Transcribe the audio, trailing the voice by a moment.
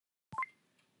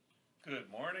Good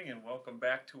morning and welcome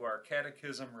back to our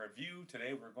Catechism Review.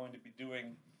 Today we're going to be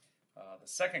doing the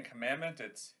second commandment.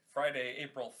 It's Friday,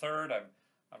 April 3rd.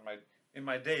 I'm in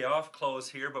my day off clothes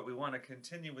here, but we want to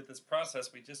continue with this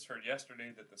process. We just heard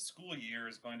yesterday that the school year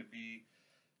is going to be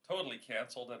totally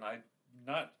canceled, and I'm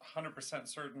not 100%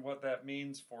 certain what that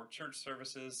means for church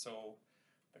services, so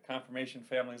the confirmation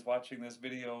families watching this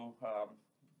video,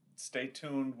 stay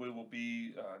tuned. We will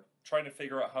be trying to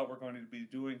figure out how we're going to be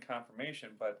doing confirmation,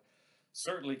 but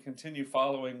certainly continue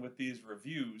following with these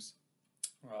reviews.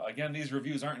 Again, these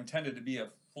reviews aren't intended to be a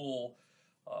full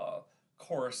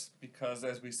course because,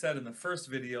 as we said in the first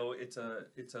video, it's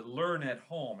a learn at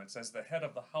home. It's as the head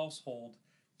of the household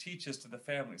teaches to the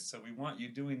families. So we want you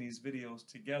doing these videos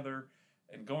together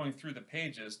and going through the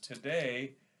pages.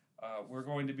 Today, we're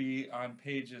going to be on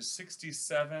pages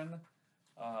 67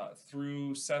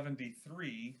 through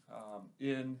 73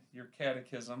 in your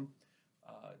catechism,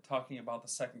 talking about the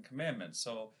second commandment.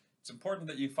 So it's important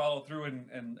that you follow through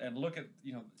and look at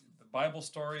the Bible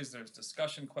stories. There's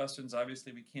discussion questions.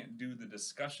 Obviously, we can't do the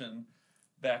discussion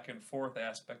back and forth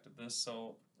aspect of this.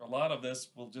 So a lot of this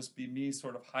will just be me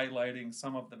sort of highlighting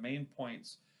some of the main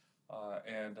points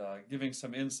and giving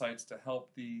some insights to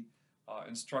help the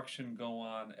instruction go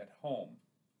on at home.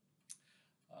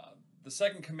 The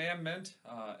second commandment,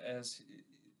 as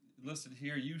listed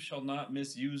here, you shall not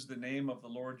misuse the name of the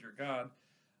Lord your God.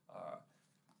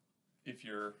 If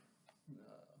you're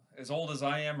as old as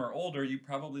I am or older, you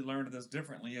probably learned this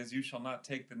differently, as you shall not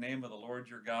take the name of the Lord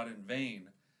your God in vain.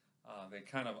 They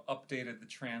kind of updated the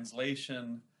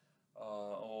translation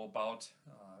about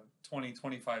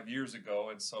 25 years ago,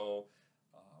 and so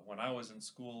when I was in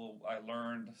school, I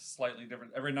learned slightly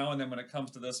different. Every now and then when it comes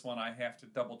to this one, I have to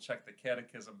double check the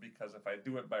catechism, because if I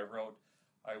do it by rote,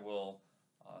 I will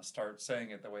start saying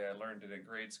it the way I learned it in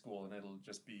grade school, and it'll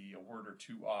just be a word or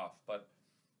two off. But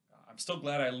I'm still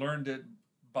glad I learned it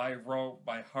by rote,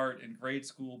 by heart in grade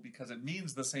school, because it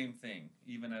means the same thing,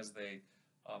 even as they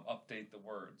update the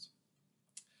words.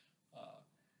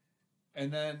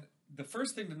 And then the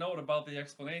first thing to note about the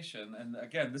explanation, and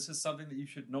again, this is something that you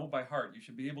should know by heart. You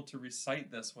should be able to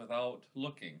recite this without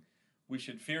looking. We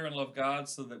should fear and love God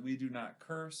so that we do not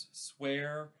curse,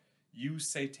 swear, use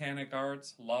satanic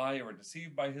arts, lie, or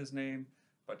deceive by His name,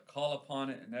 but call upon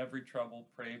it in every trouble,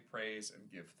 pray, praise,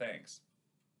 and give thanks.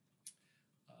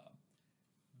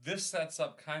 This sets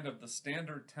up kind of the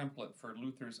standard template for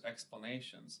Luther's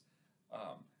explanations.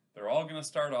 They're all going to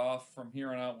start off from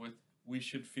here on out with, we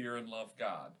should fear and love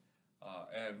God.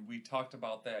 And we talked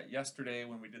about that yesterday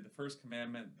when we did the first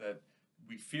commandment, that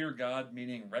we fear God,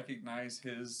 meaning recognize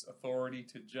His authority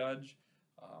to judge.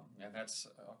 And that's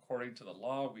according to the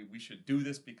law. We should do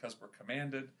this because we're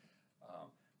commanded.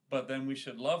 But then we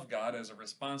should love God as a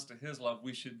response to His love.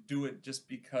 We should do it just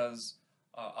because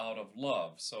out of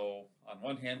love. So on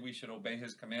one hand, we should obey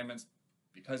His commandments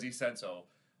because He said so.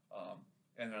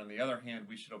 And on the other hand,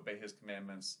 we should obey His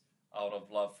commandments out of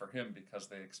love for Him because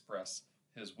they express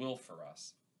His will for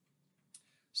us.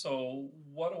 So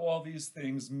what do all these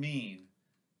things mean?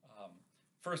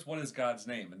 First, what is God's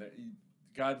name? And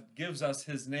God gives us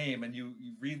His name, and you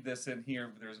read this in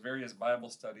here. There's various Bible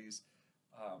studies.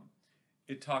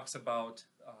 It talks about,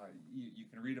 you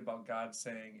can read about God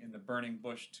saying in the burning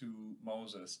bush to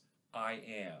Moses, I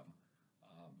am.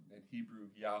 In Hebrew,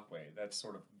 Yahweh, that's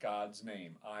sort of God's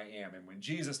name, I am. And when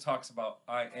Jesus talks about,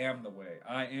 I am the way,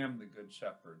 I am the good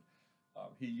shepherd,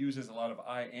 he uses a lot of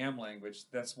I am language.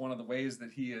 That's one of the ways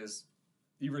that he is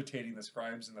irritating the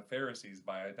scribes and the Pharisees,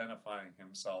 by identifying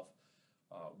himself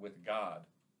with God.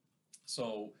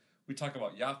 So we talk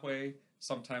about Yahweh.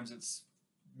 Sometimes it's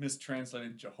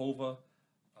mistranslated Jehovah.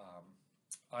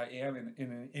 I am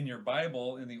in your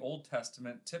Bible, in the Old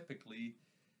Testament, typically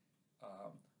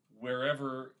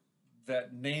wherever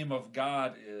that name of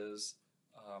God is,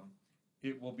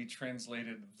 it will be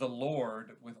translated the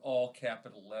Lord with all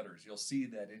capital letters. You'll see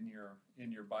that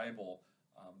in your Bible.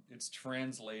 It's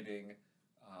translating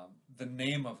the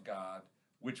name of God,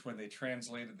 which when they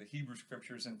translated the Hebrew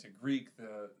scriptures into Greek,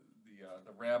 the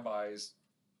rabbis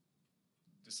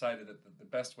decided that the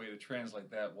best way to translate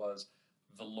that was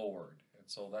the Lord. And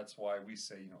so that's why we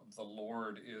say, the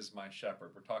Lord is my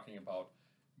shepherd. We're talking about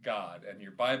God, and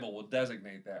your Bible will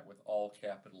designate that with all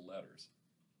capital letters.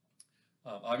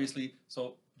 Obviously,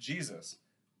 so Jesus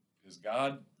is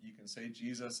God. You can say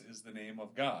Jesus is the name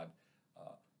of God.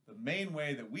 The main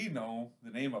way that we know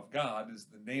the name of God is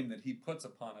the name that He puts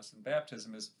upon us in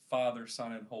baptism is Father,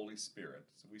 Son, and Holy Spirit.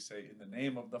 So we say, in the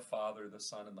name of the Father, the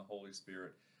Son, and the Holy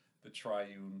Spirit, the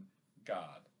triune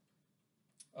God.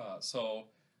 So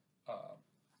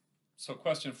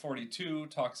question 42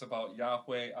 talks about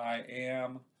Yahweh, I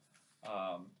am.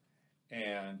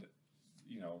 and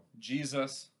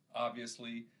Jesus,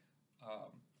 obviously.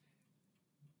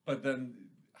 But then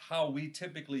how we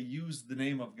typically use the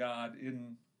name of God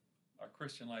in our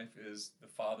Christian life is the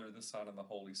Father, the Son, and the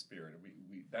Holy Spirit.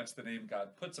 That's the name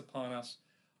God puts upon us.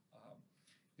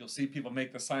 You'll see people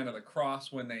make the sign of the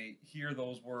cross when they hear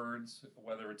those words,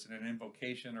 whether it's in an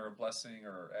invocation or a blessing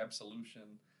or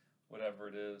absolution, whatever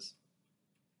it is.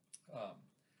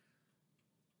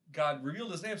 God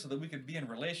revealed his name so that we could be in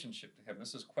relationship to him.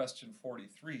 This is question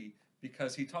 43,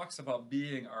 because he talks about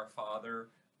being our Father,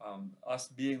 us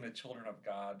being the children of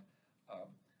God.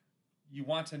 You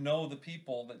want to know the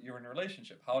people that you're in a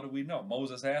relationship. How do we know?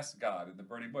 Moses asked God in the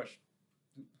burning bush,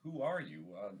 who are you?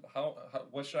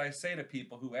 What should I say to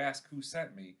people who ask who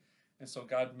sent me? And so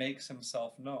God makes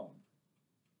himself known.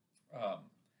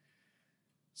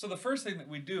 So the first thing that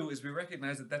we do is we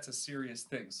recognize that that's a serious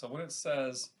thing. So when it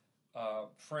says,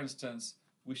 for instance,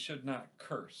 we should not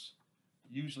curse,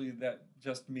 usually that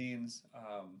just means,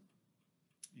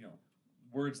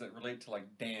 words that relate to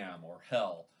like damn or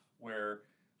hell, where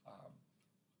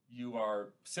you are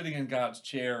sitting in God's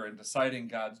chair and deciding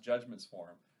God's judgments for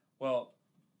him. Well,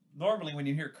 normally when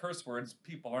you hear curse words,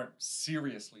 people aren't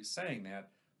seriously saying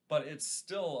that, but it's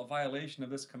still a violation of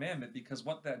this commandment, because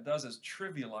what that does is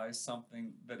trivialize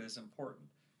something that is important.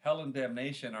 Hell and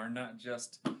damnation are not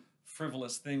just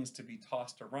frivolous things to be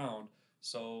tossed around.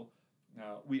 So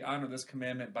we honor this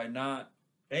commandment by not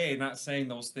saying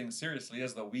those things seriously,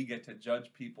 as though we get to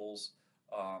judge people's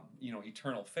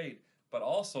eternal fate, but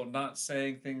also not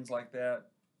saying things like that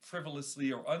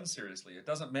frivolously or unseriously. It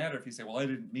doesn't matter if you say, well, I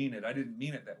didn't mean it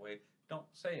that way. Don't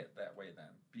say it that way then,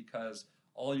 because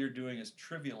all you're doing is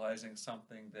trivializing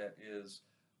something that is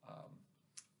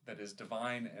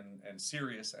divine and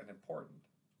serious and important.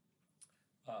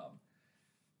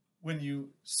 When you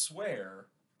swear,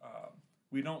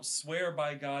 we don't swear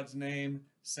by God's name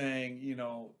saying,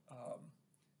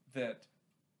 that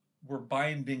we're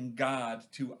binding God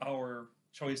to our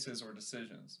choices or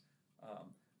decisions.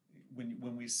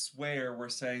 When we swear, we're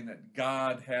saying that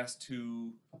God has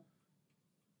to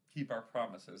keep our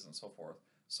promises and so forth.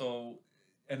 So,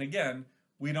 and again,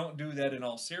 we don't do that in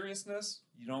all seriousness.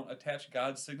 You don't attach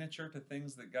God's signature to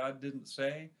things that God didn't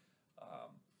say.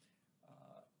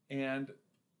 And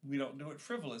we don't do it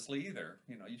frivolously either.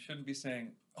 You shouldn't be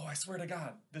saying, oh, I swear to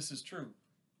God, this is true.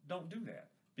 Don't do that,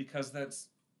 because that's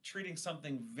treating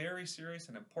something very serious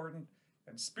and important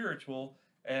and spiritual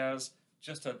as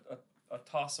just a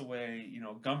toss away,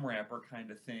 gum wrapper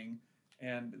kind of thing,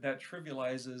 and that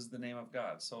trivializes the name of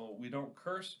God. So we don't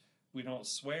curse, we don't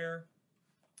swear.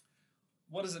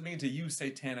 What does it mean to use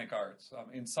satanic arts?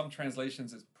 In some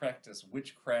translations, it's practice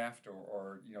witchcraft,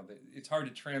 or it's hard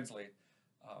to translate.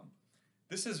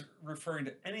 This is referring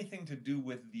to anything to do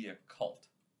with the occult.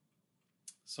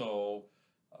 So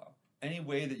any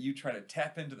way that you try to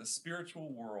tap into the spiritual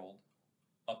world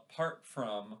apart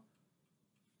from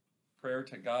prayer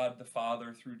to God the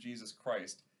Father through Jesus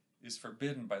Christ is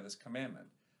forbidden by this commandment.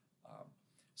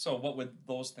 So what would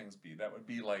those things be? That would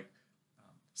be like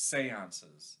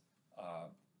seances,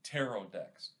 tarot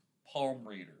decks, palm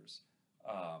readers,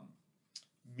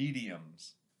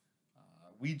 mediums,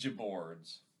 Ouija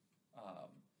boards,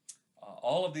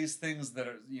 all of these things that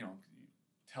are,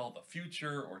 tell the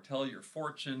future or tell your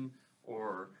fortune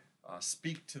or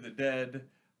speak to the dead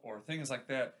or things like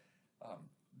that.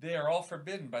 They are all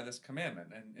forbidden by this commandment,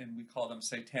 and we call them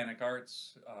satanic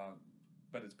arts,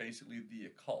 but it's basically the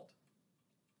occult.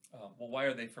 Well, why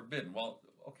are they forbidden? Well,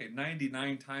 okay,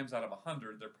 99 times out of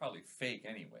 100, they're probably fake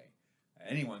anyway.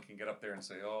 Anyone can get up there and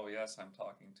say, oh, yes, I'm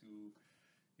talking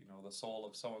to, the soul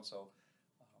of so-and-so.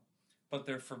 But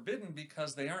they're forbidden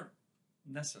because they aren't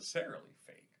necessarily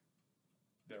fake.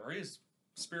 There is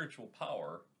spiritual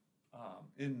power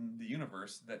in the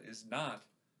universe that is not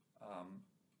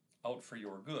out for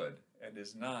your good and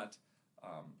is not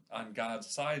on God's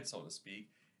side, so to speak,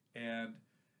 and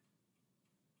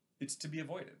it's to be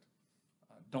avoided.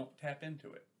 Don't tap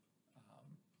into it.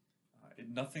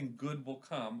 Nothing good will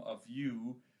come of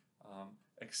you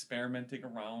experimenting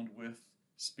around with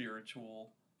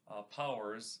spiritual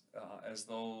powers as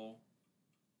though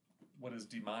what is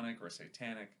demonic or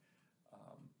satanic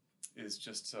is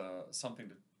just something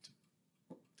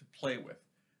to play with.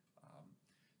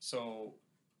 So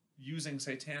using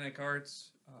satanic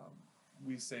arts,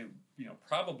 we say,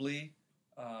 probably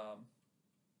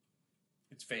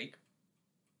it's fake,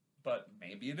 but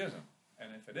maybe it isn't.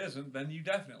 And if it isn't, then you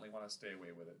definitely want to stay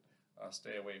away with it.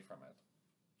 Stay away from it.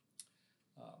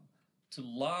 To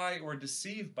lie or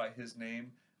deceive by his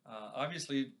name,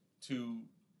 obviously to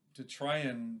try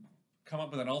and come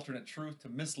up with an alternate truth to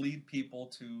mislead people,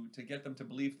 to get them to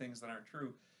believe things that aren't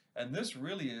true. And this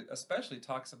really especially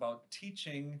talks about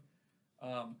teaching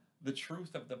the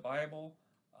truth of the Bible.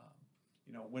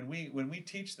 When we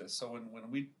teach this, so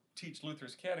when we teach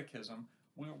Luther's Catechism,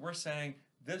 we're saying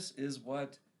this is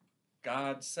what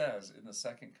God says in the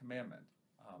second commandment.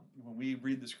 When we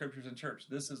read the scriptures in church,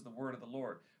 this is the word of the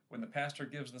Lord. When the pastor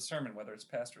gives the sermon, whether it's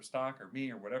Pastor Stock or me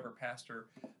or whatever pastor,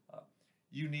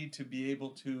 you need to be able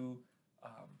to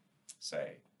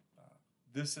say,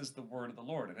 this is the word of the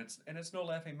Lord. And it's no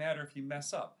laughing matter if you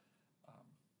mess up.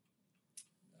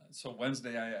 So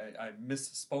Wednesday I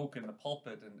misspoke in the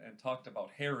pulpit and talked about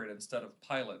Herod instead of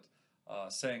Pilate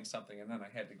saying something, and then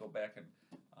I had to go back and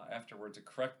afterward to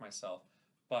correct myself.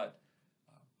 But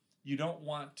you don't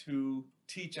want to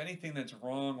teach anything that's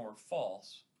wrong or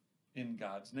false in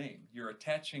God's name. You're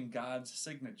attaching God's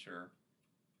signature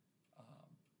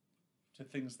to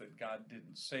things that God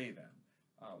didn't say then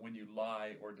when you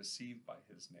lie or deceive by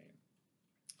his name.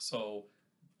 So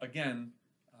again,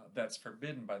 that's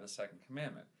forbidden by the second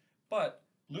commandment. But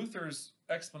Luther's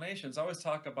explanations always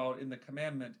talk about in the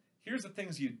commandment, here's the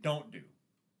things you don't do.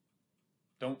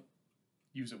 Don't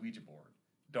use a Ouija board.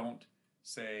 Don't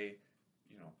say,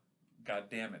 God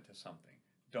damn it to something.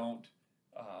 Don't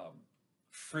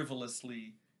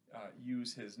frivolously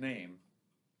use his name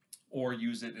or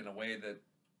use it in a way that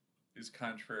is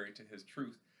contrary to his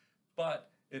truth. But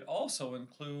it also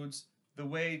includes the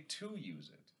way to use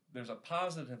it. There's a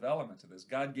positive element to this.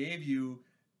 God gave you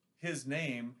his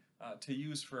name to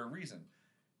use for a reason.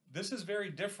 This is very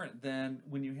different than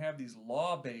when you have these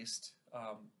law-based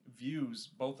views,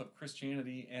 both of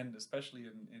Christianity and especially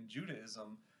in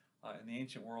Judaism in the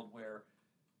ancient world, where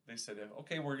they said,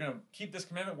 okay, we're going to keep this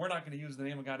commandment, we're not going to use the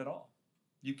name of God at all.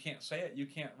 You can't say it, you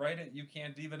can't write it, you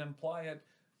can't even imply it.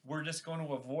 We're just going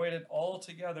to avoid it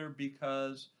altogether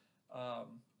because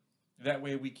that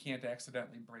way we can't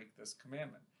accidentally break this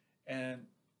commandment. And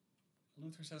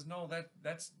Luther says, no,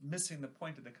 that's missing the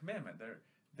point of the commandment.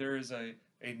 There is a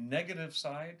negative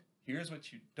side. Here's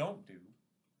what you don't do.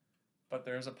 But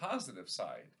there's a positive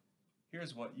side.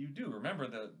 Here's what you do. Remember,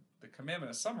 the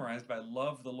commandment is summarized by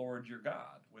love the Lord your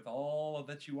God with all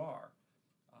that you are.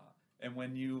 And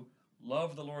when you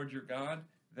love the Lord your God,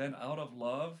 then out of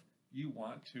love, you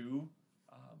want to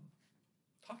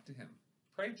talk to him,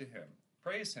 pray to him,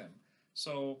 praise him.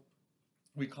 So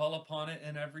we call upon it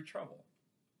in every trouble.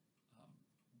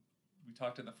 We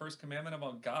talked in the first commandment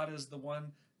about God is the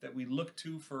one that we look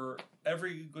to for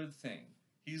every good thing.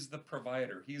 He's the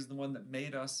provider. He's the one that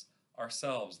made us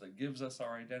ourselves, that gives us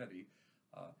our identity.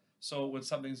 So when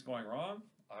something's going wrong,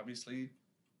 obviously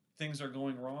things are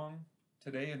going wrong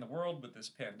today in the world with this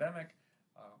pandemic,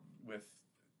 with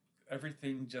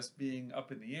everything just being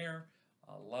up in the air,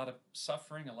 a lot of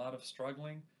suffering, a lot of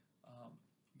struggling.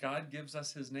 God gives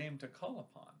us his name to call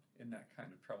upon in that kind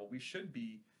of trouble. We should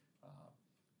be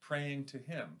praying to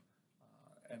him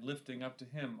and lifting up to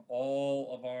him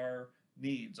all of our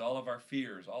needs, all of our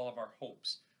fears, all of our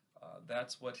hopes.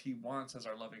 That's what he wants as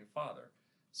our loving Father.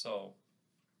 So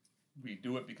we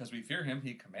do it because we fear him.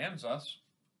 He commands us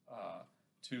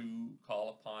to call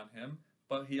upon him,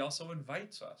 but he also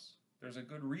invites us. There's a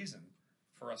good reason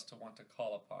for us to want to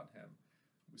call upon him.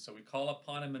 So we call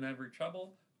upon him in every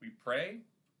trouble. We pray.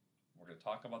 We're going to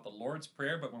talk about the Lord's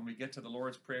Prayer, but when we get to the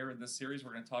Lord's Prayer in this series,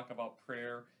 we're going to talk about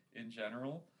prayer in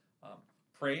general.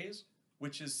 Praise,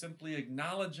 which is simply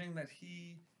acknowledging that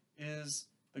he is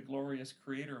the glorious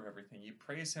creator of everything. You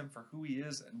praise him for who he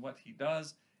is and what he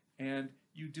does, and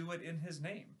you do it in his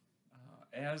name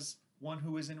as one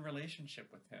who is in relationship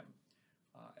with him,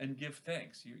 and give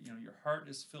thanks. Your heart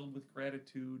is filled with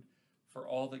gratitude for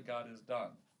all that God has done.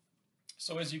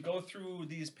 So as you go through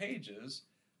these pages,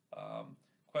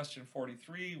 question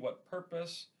 43, what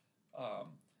purpose?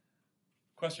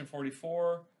 Question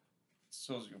 44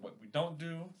 shows you what we don't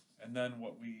do, and then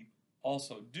what we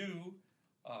also do.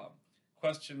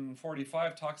 Question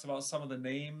 45 talks about some of the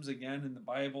names again in the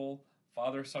Bible,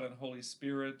 Father, Son, and Holy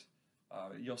Spirit.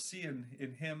 You'll see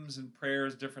in hymns and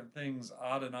prayers different things,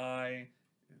 Adonai,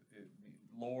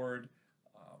 Lord,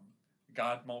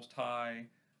 God Most High.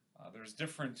 There's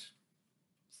different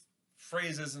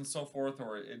phrases and so forth,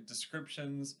 or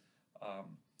descriptions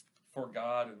for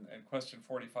God, and question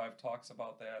 45 talks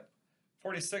about that.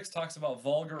 46 talks about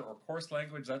vulgar or coarse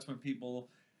language. That's when people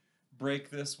break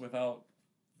this without,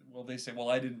 they say,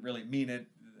 I didn't really mean it.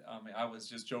 I was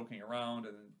just joking around.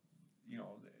 And,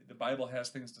 the Bible has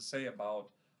things to say about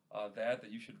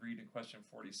that you should read in question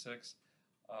 46.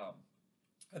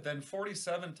 And then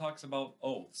 47 talks about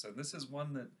oaths. And this is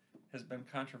one that has been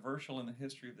controversial in the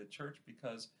history of the church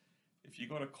because If you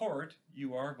go to court,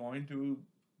 you are going to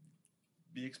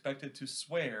be expected to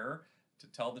swear to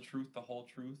tell the truth, the whole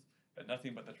truth, and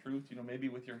nothing but the truth. Maybe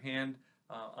with your hand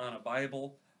on a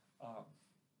Bible.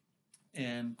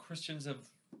 And Christians have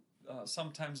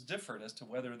sometimes differed as to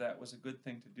whether that was a good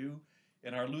thing to do.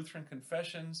 In our Lutheran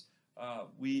confessions,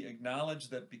 we acknowledge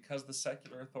that because the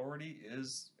secular authority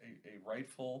is a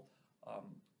rightful,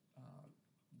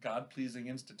 God-pleasing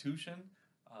institution,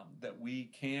 that we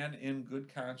can, in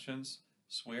good conscience,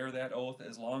 swear that oath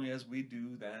as long as we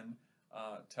do then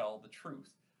tell the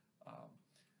truth.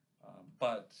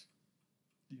 But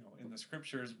in the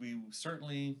scriptures, we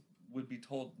certainly would be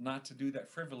told not to do that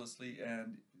frivolously,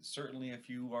 and certainly if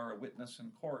you are a witness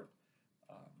in court,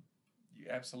 you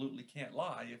absolutely can't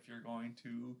lie if you're going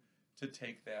to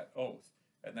take that oath.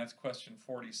 And that's question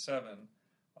 47.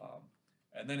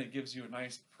 And then it gives you a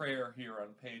nice prayer here on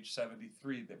page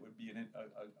 73 that would be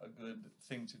a good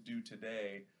thing to do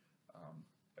today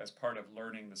as part of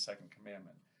learning the second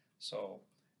commandment. So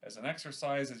as an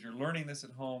exercise, as you're learning this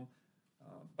at home,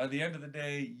 by the end of the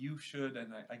day, you should,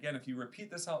 and again, if you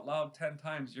repeat this out loud 10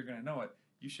 times, you're going to know it.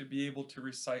 You should be able to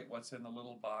recite what's in the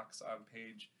little box on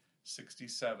page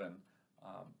 67,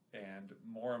 and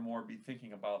more be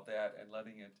thinking about that and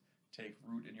letting it take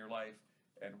root in your life.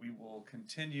 And we will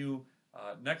continue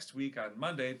next week on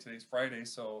Monday. Today's Friday,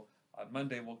 so on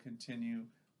Monday we'll continue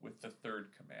with the third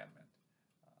commandment.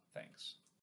 Thanks.